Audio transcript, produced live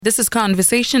This is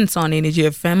Conversations on Energy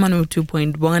FM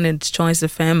 102.1 and Choice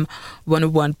FM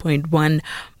 101.1.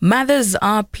 Mothers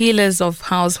are pillars of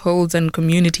households and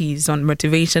communities. On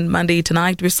Motivation Monday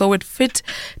tonight, we saw it fit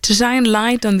to shine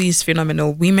light on these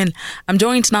phenomenal women. I'm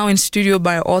joined now in studio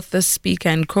by author, speaker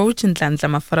and coach Nhlanhla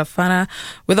Mafarafana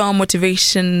with our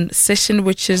motivation session,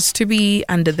 which is to be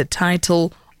under the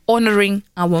title Honoring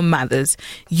Our Mothers.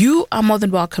 You are more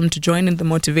than welcome to join in the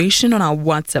motivation on our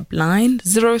WhatsApp line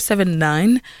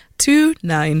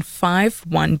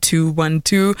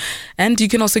 079-295-1212, and you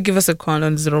can also give us a call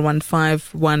on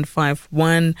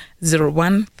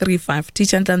 015-151-0135.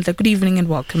 Teacher Nhlanhla, good evening and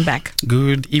welcome back.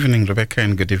 Good evening, Rebecca,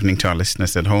 and good evening to our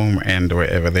listeners at home and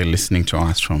wherever they're listening to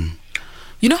us from.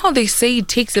 You know how they say it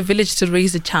takes a village to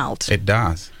raise a child? It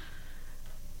does.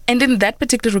 And in that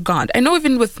particular regard, I know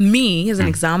even with me, as an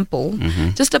example,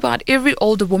 just about every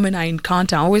older woman I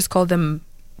encounter, I always call them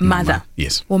mother. Mama.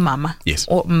 Yes. Or mama. Yes.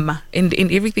 Or mma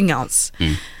in everything else.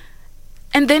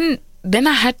 And then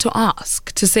I had to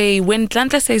ask, to say, when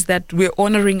Nhlanhla says that we're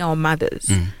honoring our mothers,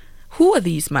 who are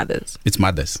these mothers? It's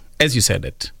mothers. As you said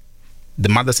it, the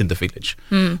mothers in the village.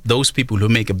 Those people who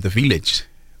make up the village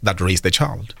that raise the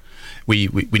child. We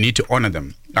need to honor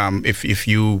them.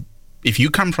 If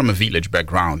you come from a village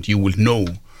background, you will know.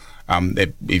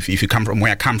 If you come from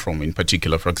where I come from, in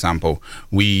particular, for example,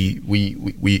 we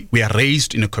are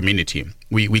raised in a community.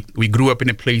 We grew up in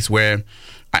a place where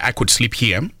I could sleep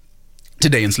here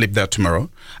today and sleep there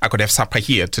tomorrow. I could have supper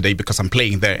here today because I'm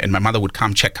playing there, and my mother would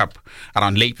come check up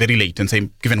around very late, and say,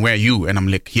 "Given, where are you?" And I'm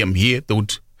like, "Here, I'm here."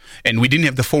 And we didn't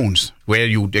have the phones where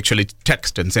you would actually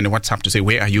text and send a WhatsApp to say,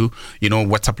 "Where are you?" You know,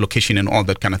 WhatsApp location and all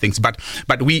that kind of things. But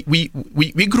we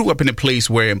grew up in a place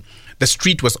where the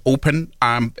street was open.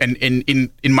 And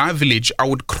in my village, I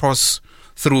would cross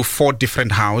through 4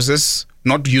 different houses,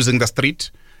 not using the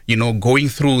street. You know, going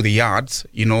through the yards,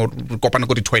 you know, go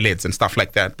to toilets and stuff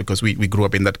like that, because we grew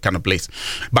up in that kind of place.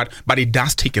 But it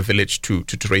does take a village to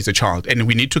raise a child, and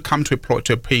we need to come to a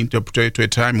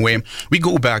time where we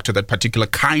go back to that particular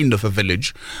kind of a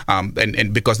village,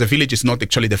 and because the village is not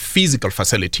actually the physical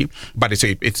facility, but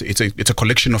it's a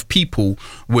collection of people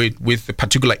with a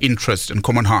particular interest and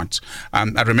common hearts.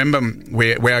 I remember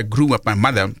where I grew up, my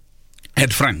mother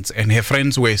had friends, and her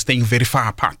friends were staying very far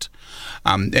apart.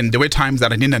 And there were times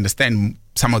that I didn't understand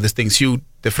some of these things.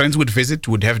 The friends would visit,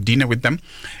 would have dinner with them,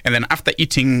 and then after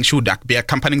eating, she would be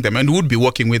accompanying them and would be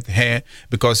working with her,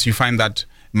 because you find that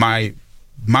my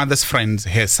mother's friends,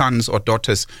 her sons or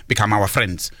daughters, become our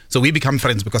friends. So we become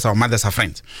friends because our mothers are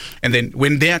friends. And then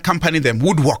when they accompany them,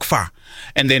 would walk far.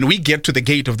 And then we get to the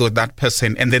gate of that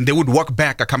person, and then they would walk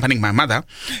back accompanying my mother,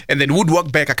 and then would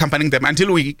walk back accompanying them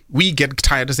until we get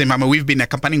tired to say, "Mama, we've been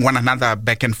accompanying one another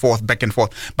back and forth. But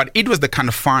it was the kind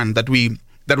of fun that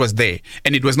was there,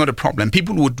 and it was not a problem.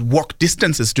 People would walk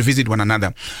distances to visit one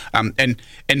another, and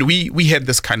we had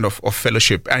this kind of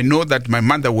fellowship. I know that my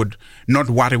mother would not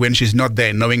worry when she's not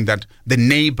there, knowing that the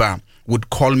neighbor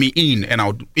would call me in, and I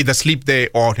would either sleep there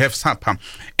or have supper.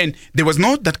 And there was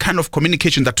not that kind of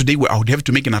communication that today I would have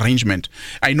to make an arrangement.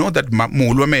 I know that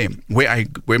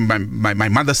where my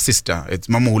mother's sister, it's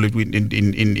Mamulu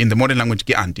in the modern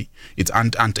language, auntie. It's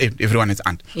aunt, everyone is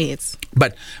aunt. Yes.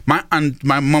 But my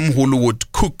mom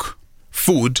would cook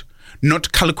food,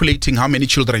 not calculating how many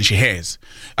children she has,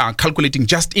 calculating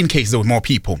just in case there were more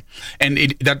people.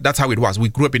 And that's how it was. We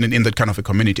grew up in that kind of a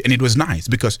community, and it was nice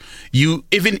because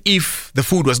even if the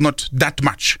food was not that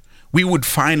much, we would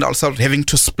find ourselves having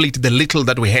to split the little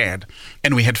that we had,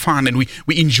 and we had fun, and we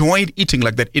enjoyed eating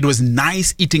like that. It was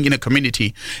nice eating in a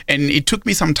community, and it took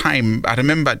me some time. I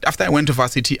remember after I went to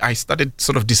varsity, I started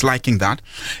sort of disliking that.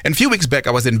 And a few weeks back,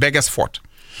 I was in Beggarsfort,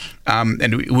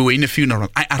 and we were in a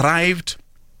funeral. I arrived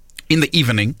in the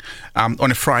evening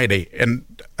on a Friday, and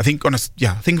I think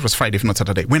it was Friday, if not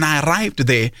Saturday. When I arrived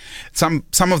there, some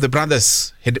of the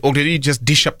brothers had already just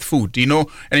dished up food, you know.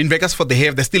 And in Beggarsfort,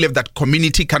 they still have that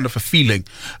community kind of a feeling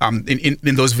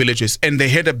in those villages. And they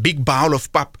had a big bowl of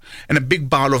pap and a big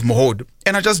bowl of mohod,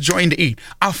 and I just joined in.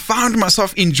 I found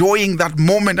myself enjoying that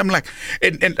moment. I'm like,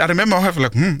 and I remember I have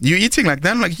like, you eating like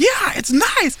that? I'm like, yeah, it's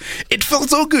nice. It felt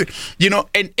so good, you know.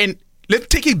 And let's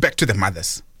take it back to the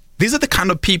mothers. These are the kind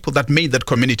of people that made that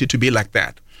community to be like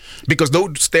that. Because they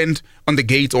would stand on the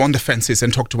gates or on the fences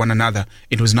and talk to one another.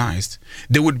 It was nice.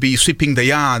 They would be sweeping the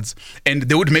yards, and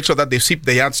they would make sure that they sweep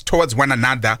the yards towards one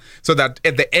another, so that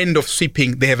at the end of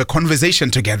sweeping, they have a conversation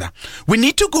together. We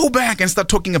need to go back and start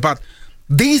talking about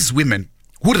these women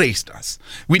who raised us.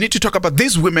 We need to talk about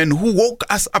these women who woke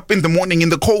us up in the morning in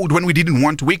the cold when we didn't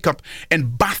want to wake up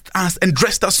and bathed us and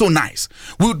dressed us so nice.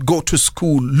 We would go to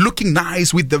school looking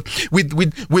nice with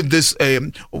this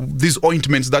these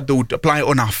ointments that they would apply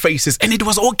on our faces, and it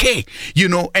was okay,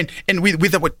 and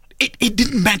with our it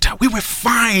didn't matter. We were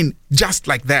fine just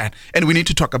like that. And we need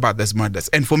to talk about these mothers.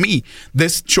 And for me,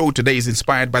 this show today is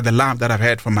inspired by the love that I've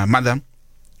had from my mother.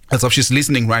 As if she's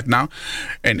listening right now,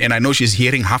 and I know she's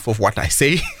hearing half of what I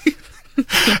say.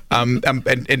 And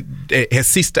her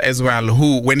sister as well,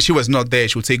 who, when she was not there,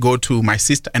 she would say, go to my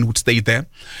sister, and would stay there.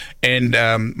 And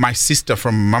my sister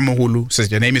from Mamahulu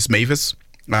says, her name is Mavis.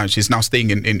 She's now staying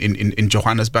in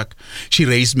Johannesburg. She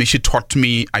raised me. She taught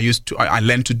me. I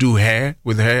learned to do hair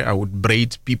with her. I would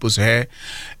braid people's hair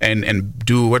and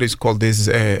do what is called this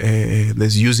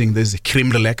using this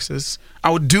cream relaxers. I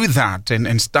would do that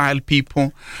and style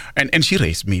people. And she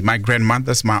raised me. My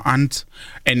grandmothers, my aunt.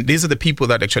 And these are the people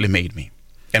that actually made me.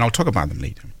 And I'll talk about them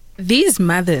later. These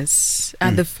mothers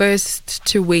are the first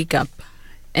to wake up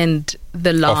and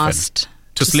the last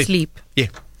to sleep. Yeah.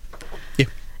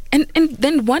 And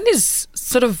then one is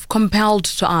sort of compelled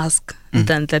to ask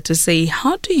Ntantla to say,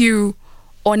 how do you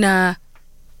honor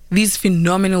these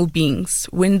phenomenal beings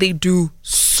when they do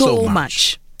so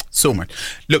much? So much.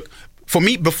 Look, for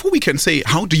me, before we can say,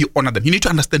 how do you honor them, you need to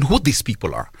understand who these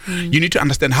people are. You need to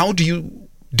understand, how do you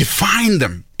define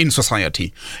them in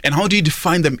society, and how do you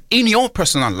define them in your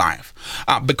personal life?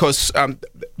 Because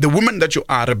the woman that you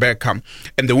are, Rebecca,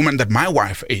 and the woman that my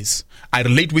wife is, I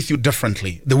relate with you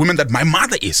differently. The woman that my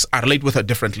mother is, I relate with her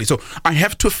differently. So I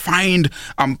have to find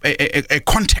a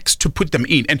context to put them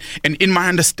in. And in my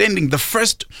understanding, the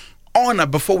first honor,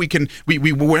 before we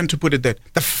want to put it there,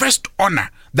 the first honor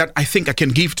that I think I can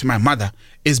give to my mother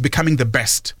is becoming the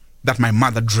best that my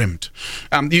mother dreamed.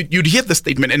 You'd hear the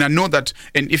statement, and I know that,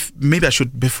 and if maybe I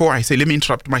should, before I say, let me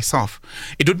interrupt myself,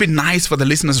 it would be nice for the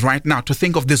listeners right now to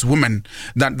think of this woman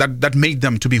that made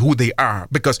them to be who they are,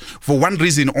 because for one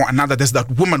reason or another, there's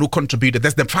that woman who contributed,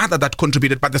 there's the father that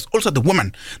contributed, but there's also the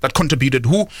woman that contributed,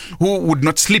 who would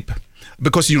not sleep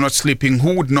because you're not sleeping,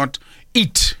 who would not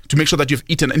eat to make sure that you've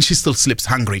eaten, and she still sleeps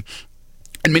hungry.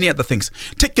 And many other things.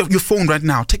 Take your phone right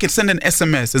now. Send an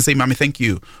SMS and say, Mommy, thank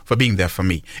you for being there for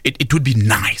me. It would be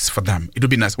nice for them. It would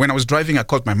be nice. When I was driving, I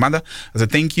called my mother. I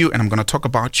said, thank you, and I'm going to talk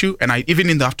about you. And even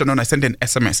in the afternoon, I sent an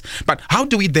SMS. But how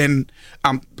do we then,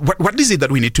 what is it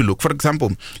that we need to look? For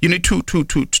example, you need to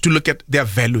look at their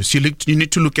values. You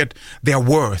need to look at their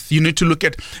worth. You need to look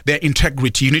at their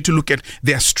integrity. You need to look at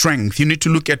their strength. You need to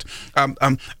look at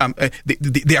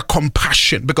their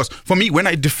compassion. Because for me, when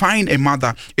I define a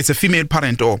mother, it's a female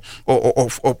parent, or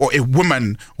a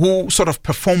woman who sort of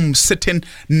performs certain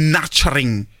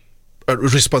nurturing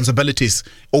responsibilities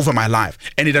over my life.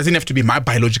 And it doesn't have to be my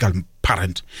biological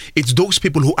parent. It's those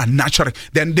people who are nurturing.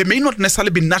 Then they may not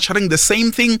necessarily be nurturing the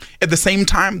same thing at the same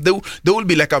time. They will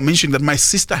be, like I mentioned, that my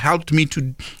sister helped me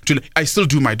to I still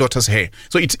do my daughter's hair.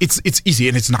 So it's easy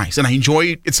and it's nice and I enjoy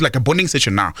it. It's like a bonding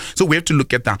session now. So we have to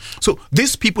look at that. So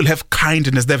these people have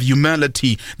kindness, they have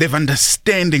humility, they have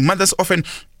understanding. Mothers often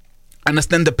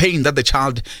understand the pain that the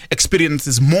child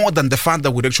experiences more than the father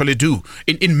would actually do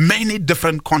in many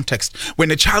different contexts.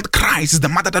 When a child cries, it's the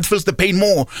mother that feels the pain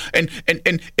more. And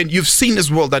you've seen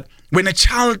as well that when a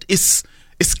child is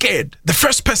scared, the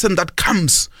first person that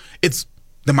comes, it's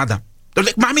the mother. They're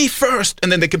like, Mommy first.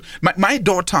 And then they can. My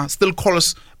daughter still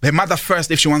calls her mother first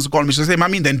if she wants to call me. She'll say,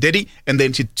 Mommy, then Daddy. And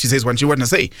then she says what she wants to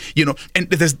say. And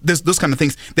there's those kind of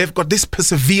things. They've got this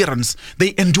perseverance.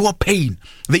 They endure pain.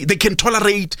 They can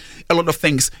tolerate a lot of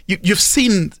things. You've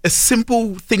seen a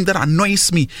simple thing that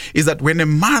annoys me is that when a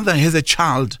mother has a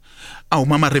child,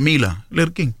 Mama Remila,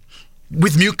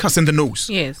 with mucus in the nose,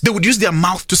 yes, they would use their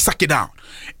mouth to suck it out.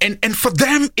 And for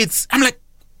them, I'm like,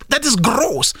 that is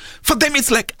gross. For them,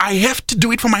 it's like, I have to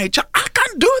do it for my child. I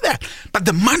can't do that. But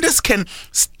the mothers can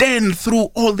stand through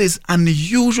all these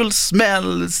unusual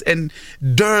smells and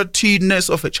dirtiness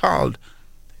of a child.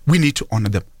 We need to honor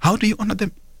them. How do you honor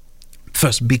them?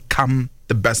 First, become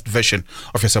the best version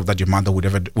of yourself that your mother would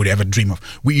ever dream of.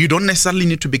 You don't necessarily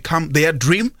need to become their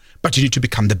dream, but you need to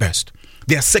become the best.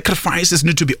 Their sacrifices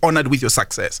need to be honored with your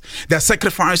success. Their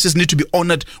sacrifices need to be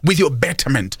honored with your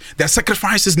betterment. Their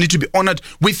sacrifices need to be honored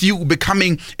with you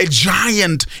becoming a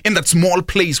giant in that small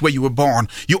place where you were born.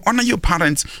 You honor your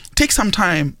parents. Take some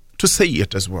time to say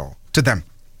it as well to them.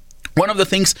 One of the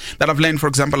things that I've learned, for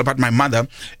example, about my mother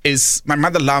is my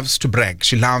mother loves to brag.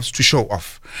 She loves to show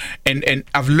off. And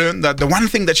I've learned that the one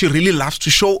thing that she really loves to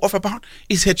show off about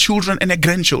is her children and her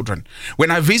grandchildren. When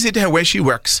I visit her where she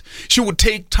works, she would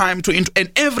take time to,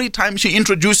 and every time she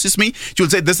introduces me, she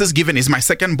would say, this is Given, he's my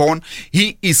second born.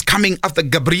 He is coming after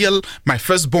Gabriel, my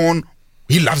firstborn.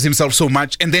 He loves himself so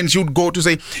much. And then she would go to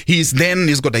say, he's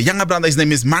got a younger brother, his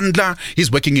name is Mandla,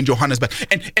 he's working in Johannesburg.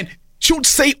 And she would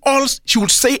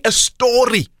say a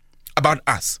story about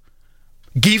us.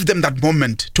 Give them that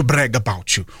moment to brag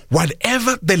about you.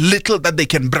 Whatever the little that they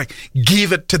can brag,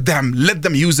 give it to them. Let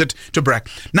them use it to brag.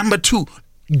 Number 2,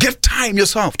 get time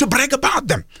yourself to brag about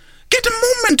them. Get a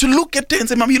moment to look at them and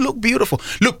say, Mom, you look beautiful.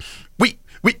 Look,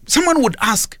 someone would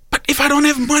ask, but if I don't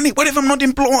have money, what if I'm not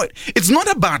employed? It's not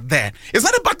about that. It's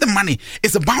not about the money.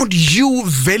 It's about you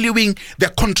valuing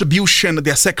their contribution,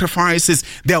 their sacrifices,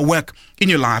 their work in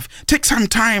your life. Take some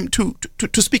time to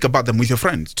speak about them with your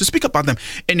friends, to speak about them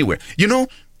anywhere. You know,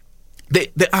 there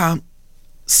are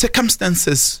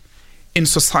circumstances in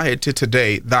society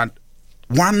today that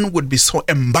one would be so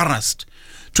embarrassed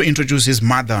to introduce his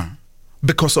mother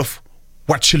because of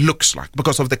what she looks like,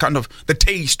 because of the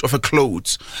taste of her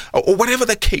clothes, or whatever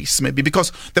the case may be, because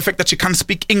the fact that she can't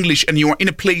speak English and you are in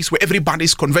a place where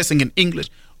everybody's conversing in English.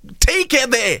 Take her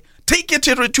there. Take her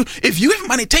to, if you have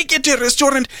money, take her to a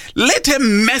restaurant. Let her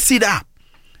mess it up.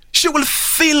 She will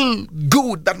feel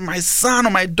good that my son or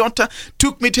my daughter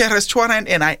took me to a restaurant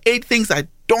and I ate things I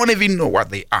don't even know what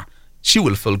they are. She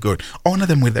will feel good. Honor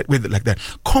them with it like that.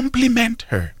 Compliment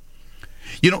her.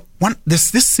 You know,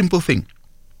 there's this simple thing.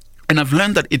 And I've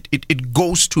learned that it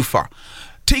goes too far.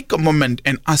 Take a moment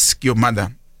and ask your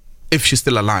mother if she's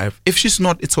still alive. If she's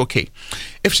not, it's okay.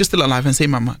 If she's still alive, and say,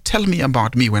 Mama, tell me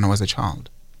about me when I was a child.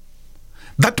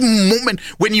 That moment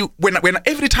when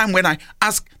every time when I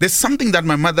ask, there's something that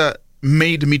my mother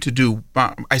made me to do.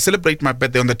 I celebrate my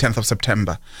birthday on the 10th of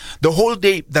September. The whole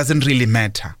day doesn't really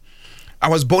matter. I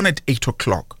was born at 8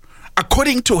 o'clock.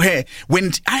 According to her,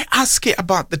 when I ask her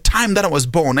about the time that I was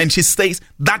born, and she says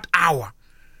that hour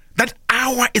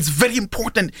is very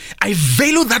important. I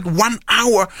value that 1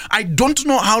 hour. I don't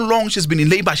know how long she's been in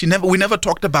labor. We never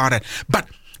talked about it. But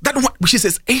that one, she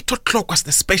says 8 o'clock was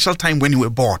the special time when you were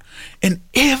born. And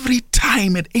every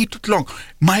time at 8 o'clock,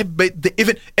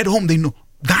 even at home, they know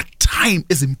that time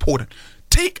is important.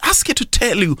 Ask her to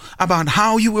tell you about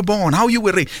how you were born, how you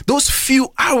were raised, those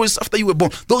few hours after you were born,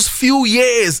 those few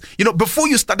years, before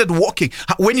you started walking,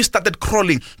 when you started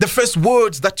crawling, the first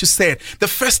words that you said, the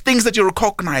first things that you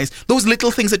recognize, those little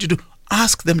things that you do.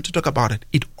 Ask them to talk about it.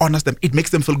 It honors them. It makes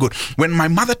them feel good. When my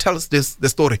mother tells the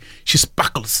story, she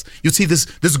sparkles. You see this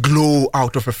glow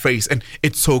out of her face, and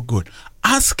it's so good.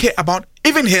 Ask her about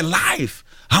even her life,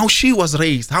 how she was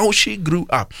raised, how she grew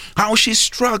up, how she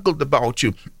struggled about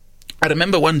you. I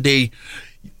remember one day,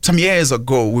 some years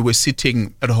ago, we were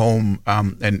sitting at home,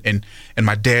 and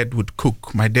my dad would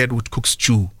cook. My dad would cook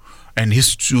stew, and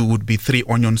his stew would be 3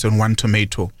 onions and 1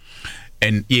 tomato.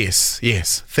 And yes,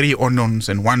 3 onions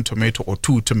and 1 tomato or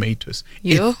 2 tomatoes.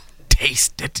 It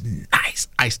tasted nice.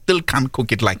 I still can't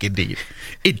cook it like it did.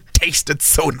 It tasted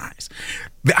so nice.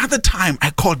 The other time,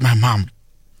 I called my mom.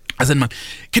 I said, Mom,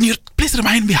 can you please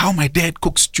remind me how my dad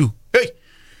cooks stew? Hey!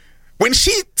 When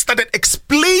she started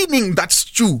explaining that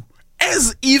stew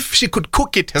as if she could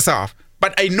cook it herself,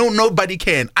 but I know nobody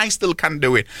can. I still can't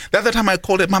do it. The other time I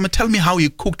called her, Mama, tell me how you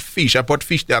cooked fish. I bought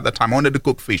fish the other time. I wanted to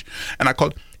cook fish. And I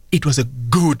called. It was a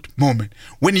good moment.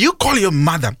 When you call your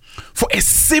mother for a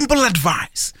simple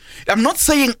advice, I'm not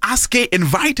saying ask her,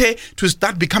 invite her to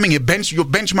start becoming your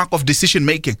benchmark of decision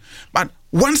making. But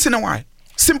once in a while,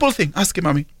 simple thing, ask her,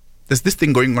 Mommy, there's this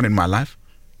thing going on in my life.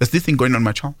 There's this thing going on in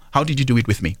my child. How did you do it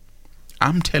with me?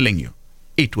 I'm telling you,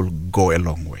 it will go a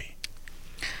long way.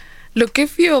 Look,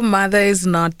 if your mother is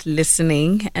not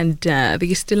listening and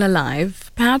they're still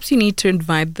alive, perhaps you need to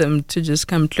invite them to just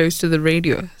come close to the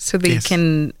radio so they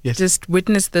can just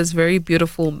witness this very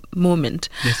beautiful moment.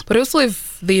 Yes. But also,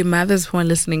 if the mothers who are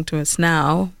listening to us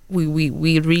now, we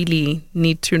really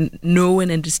need to know and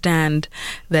understand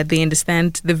that they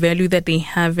understand the value that they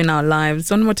have in our lives.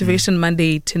 On Motivation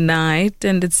Monday tonight,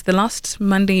 and it's the last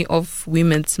Monday of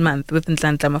Women's Month with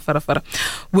Nhlanhla Mafarafara,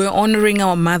 we're honoring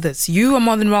our mothers. You are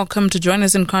more than welcome to join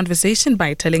us in conversation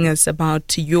by telling us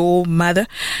about your mother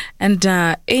and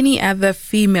any other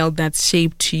female that's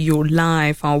shaped your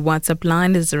life. Our WhatsApp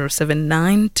line is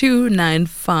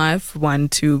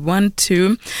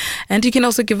 079-295-1212, and you can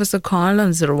also give us a call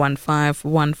on 012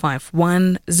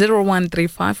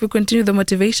 015-151-0135. We continue the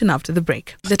motivation after the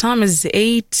break. The time is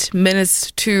 8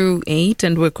 minutes to 8,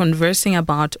 and we're conversing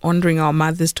about honoring our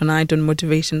mothers tonight on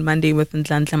Motivation Monday with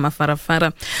Nhlanhla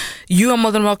Mafarafara. You are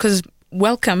more than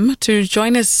welcome to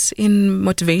join us in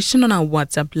motivation on our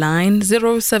WhatsApp line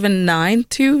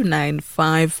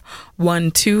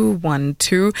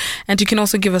 0792951212, and you can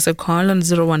also give us a call on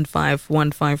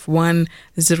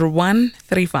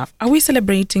 015-151-0135. Are we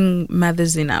celebrating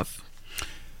mothers enough?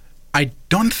 I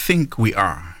don't think we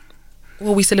are.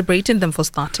 Well, we're celebrating them for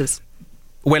starters.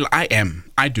 Well, I am.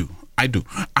 I do. I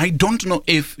don't know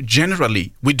if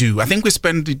generally we do. I think we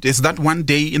spend, is that one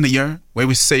day in the year where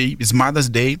we say it's Mother's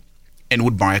Day and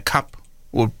would buy a cup.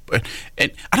 And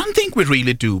I don't think we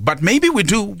really do, but maybe we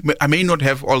do. I may not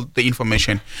have all the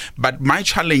information, but my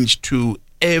challenge to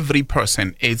every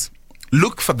person is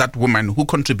look for that woman who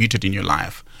contributed in your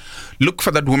life. Look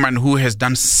for that woman who has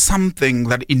done something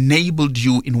that enabled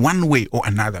you in one way or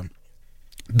another.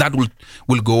 That will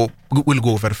go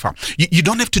very far. You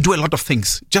don't have to do a lot of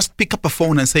things. Just pick up a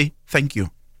phone and say thank you.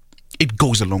 It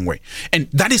goes a long way. And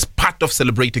that is part of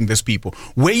celebrating these people,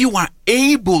 where you are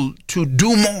able to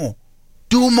do more.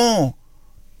 Do more.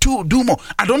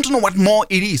 I don't know what more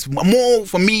it is. More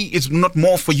for me is not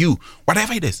more for you.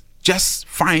 Whatever it is, just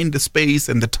find the space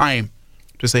and the time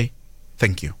to say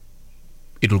thank you.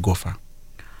 It will go far.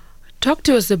 Talk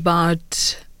to us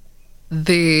about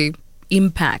the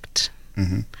impact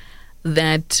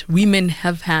that women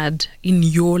have had in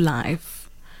your life,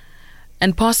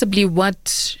 and possibly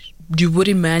what you would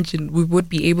imagine we would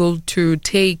be able to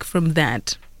take from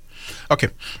that. Okay.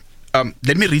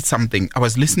 Let me read something. I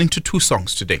was listening to two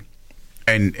songs today.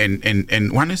 And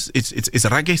one is it's a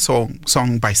reggae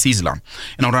song by Sizzla.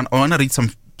 And I want to read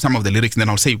some of the lyrics, and then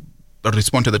I'll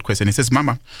respond to that question. It says,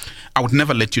 Mama, I would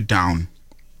never let you down.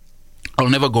 I'll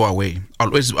never go away.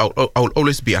 I'll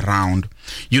always be around.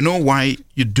 You know why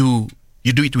you do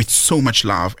it with so much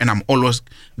love, and I'm always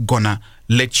gonna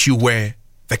let you wear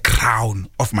the crown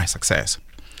of my success.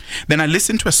 Then I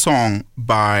listened to a song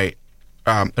by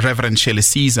Reverend Shelley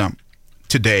Caesar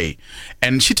today,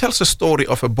 and she tells a story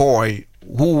of a little boy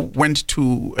who went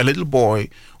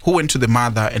to the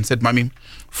mother and said, Mommy,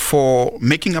 for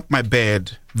making up my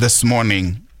bed this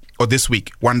morning or this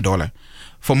week, $1.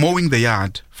 For mowing the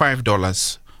yard,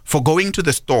 $5. For going to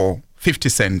the store, 50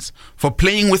 cents. For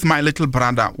playing with my little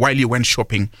brother while you went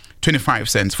shopping, 25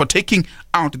 cents. For taking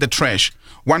out the trash,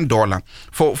 $1.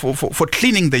 For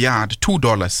cleaning the yard,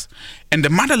 $2. And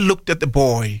the mother looked at the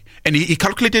boy and he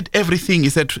calculated everything. He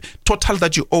said, total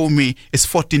that you owe me is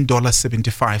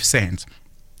 $14.75.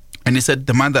 And he said,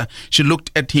 the mother, she looked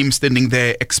at him standing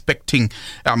there expecting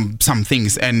some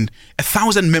things, and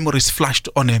 1,000 memories flashed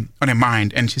on her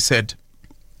mind. And she said,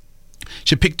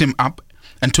 she picked him up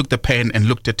and took the pen and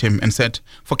looked at him and said,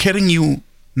 for carrying you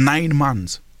 9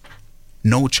 months,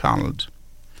 no charge.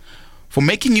 For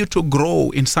making you to grow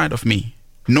inside of me,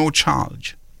 no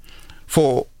charge.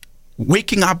 For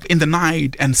waking up in the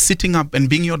night and sitting up and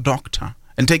being your doctor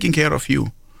and taking care of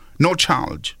you, no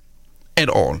charge at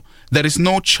all. There is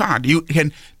no charge.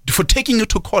 For taking you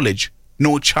to college,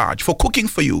 no charge. For cooking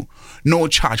for you, no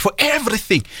charge. For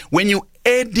everything, when you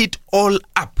add it all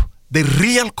up, the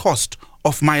real cost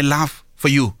of my love for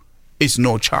you is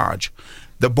no charge.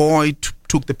 The boy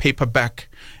took the paper back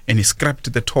and he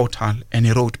scrapped the total and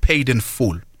he wrote paid in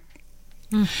full.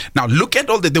 Now look at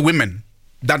all the women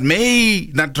that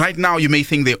right now you may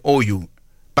think they owe you,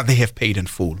 but they have paid in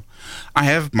full. I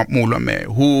have Mulame,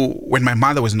 who, when my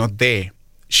mother was not there,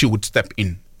 she would step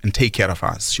in and take care of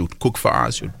us. She would cook for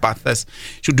us, she would bath us,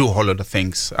 she would do a whole lot of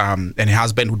things. And her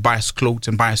husband would buy us clothes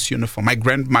and buy us uniform. My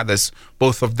grandmothers,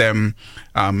 both of them,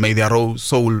 may their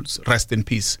souls rest in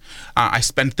peace. I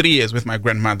spent 3 years with my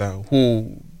grandmother,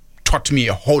 who taught me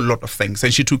a whole lot of things,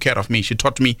 and she took care of me. She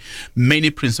taught me many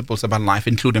principles about life,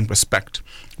 including respect.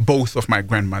 Both of my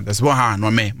grandmothers,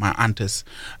 my aunties,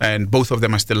 and both of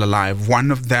them are still alive.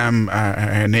 One of them,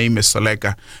 her name is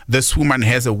Solega. This woman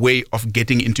has a way of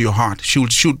getting into your heart. She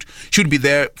should be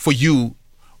there for you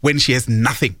when she has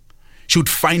nothing. She would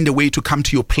find a way to come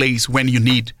to your place when you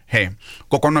need her.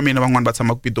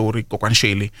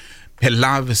 Her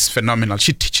love is phenomenal.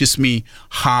 She teaches me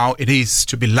how it is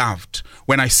to be loved.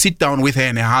 When I sit down with her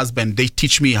and her husband, they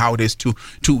teach me how it is to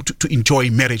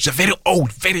enjoy marriage. They're very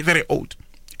old, very, very old.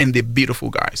 And they're beautiful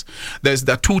guys. There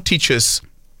are 2 teachers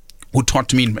who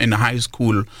taught me in high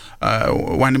school.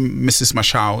 One Mrs.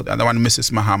 Mashao, the other one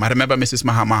Mrs. Maham. I remember Mrs.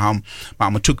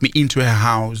 Maham took me into her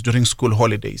house during school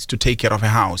holidays to take care of her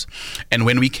house. And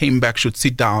when we came back, she would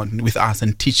sit down with us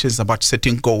and teach us about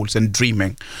setting goals and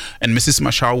dreaming. And Mrs.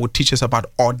 Mashao would teach us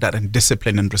about order and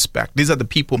discipline and respect. These are the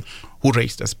people who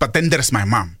raised us. But then there's my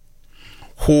mom,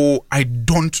 who I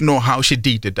don't know how she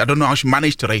did it. I don't know how she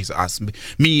managed to raise us,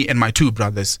 me and my two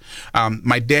brothers.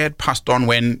 My dad passed on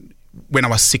when I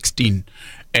was 16.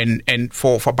 And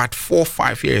for about 4 or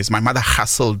 5 years, my mother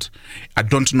hustled. I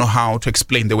don't know how to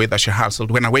explain the way that she hustled.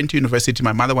 When I went to university,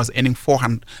 my mother was earning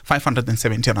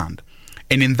 570 rand.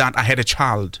 And in that, I had a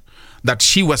child that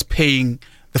she was paying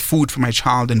the food for my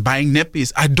child and buying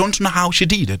nappies. I don't know how she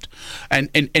did it. And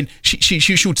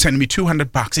she would send me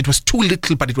 $200. It was too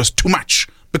little, but it was too much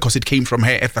because it came from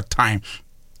her at that time.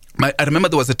 I remember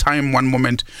there was a time, one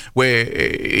moment, where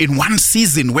in one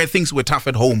season where things were tough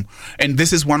at home. And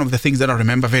this is one of the things that I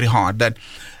remember very hard, that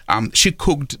she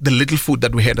cooked the little food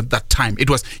that we had at that time. It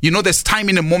was, there's time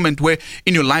in a moment where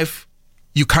in your life,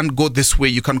 you can't go this way,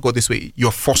 you can't go this way.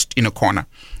 You're forced in a corner.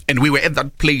 And we were at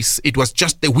that place. It was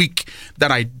just a week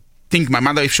that I think my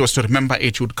mother, if she was to remember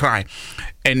it, she would cry.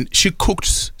 And she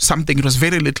cooked something. It was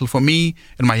very little for me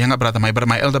and my younger brother. My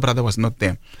elder brother was not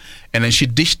there. And then she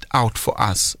dished out for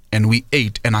us and we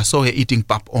ate. And I saw her eating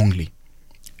pap only.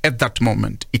 At that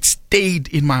moment, it stayed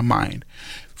in my mind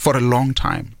for a long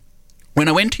time. When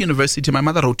I went to university, my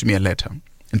mother wrote me a letter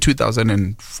in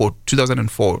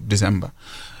 2004, December.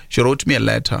 She wrote me a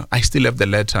letter. I still have the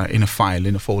letter in a file,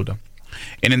 in a folder.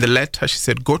 And in the letter, she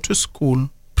said, go to school,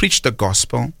 preach the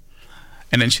gospel.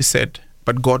 And then she said,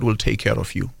 but God will take care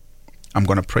of you. I'm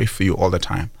going to pray for you all the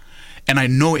time. And I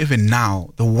know even now,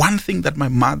 the one thing that my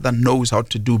mother knows how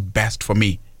to do best for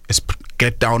me is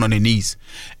get down on her knees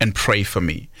and pray for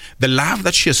me. The love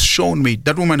that she has shown me,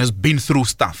 that woman has been through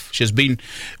stuff.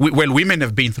 Women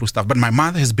have been through stuff, but my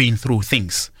mother has been through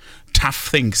things, tough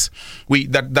things.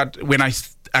 That when I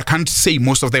can't say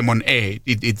most of them on air.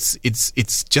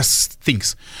 It's just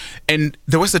things. And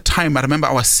there was a time, I remember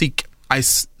I was sick. I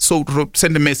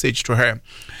sent a message to her.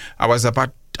 I was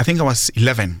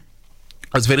 11.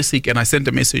 I was very sick and I sent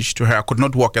a message to her. I could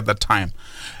not walk at that time.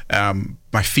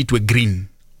 My feet were green.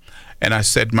 And I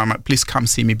said, Mama, please come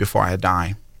see me before I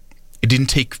die. It didn't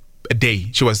take a day.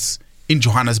 She was in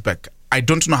Johannesburg. I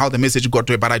don't know how the message got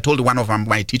to her, but I told one of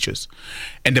my teachers.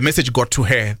 And the message got to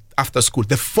her after school.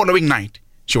 The following night,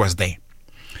 she was there.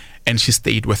 And she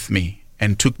stayed with me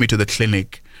and took me to the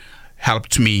clinic,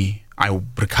 helped me. I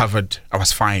recovered. I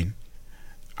was fine.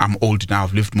 I'm old now.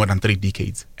 I've lived more than 3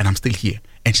 decades, and I'm still here.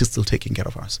 And she's still taking care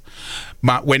of us.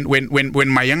 But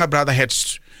when my younger brother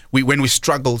when we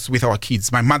struggled with our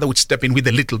kids, my mother would step in with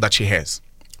the little that she has,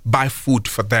 buy food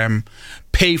for them,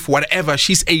 pay for whatever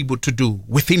she's able to do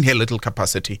within her little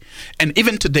capacity. And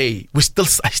even today,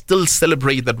 I still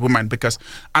celebrate that woman, because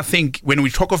I think when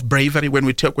we talk of bravery, when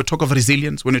we talk of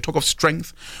resilience, when we talk of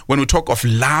strength, when we talk of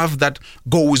love that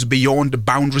goes beyond the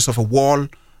boundaries of a wall,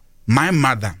 my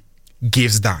mother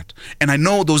gives that. And I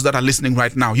know those that are listening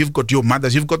right now, you've got your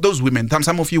mothers, you've got those women.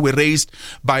 Some of you were raised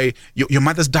by, your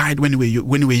mothers died when you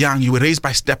were young. You were raised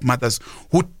by stepmothers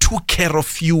who took care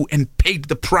of you and paid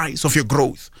the price of your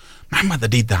growth. My mother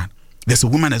did that. There's a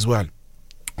woman as well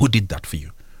who did that for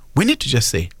you. We need to just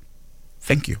say,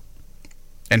 thank you.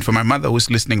 And for my mother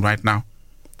who's listening right now,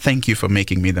 thank you for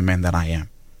making me the man that I am.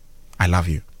 I love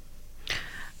you.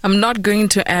 I'm not going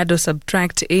to add or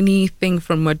subtract anything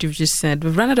from what you've just said.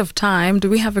 We've run out of time. Do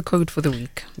we have a quote for the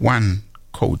week? One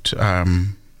quote. I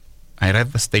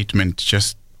read the statement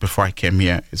just before I came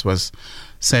here. It was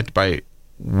said by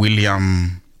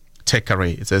William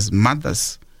Thackeray. It says, mother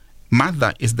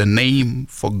is the name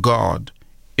for God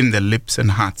in the lips and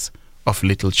hearts of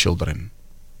little children.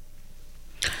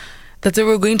 That's where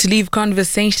we're going to leave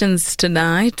conversations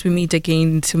tonight. We meet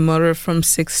again tomorrow from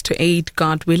 6 to 8,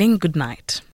 God willing. Good night.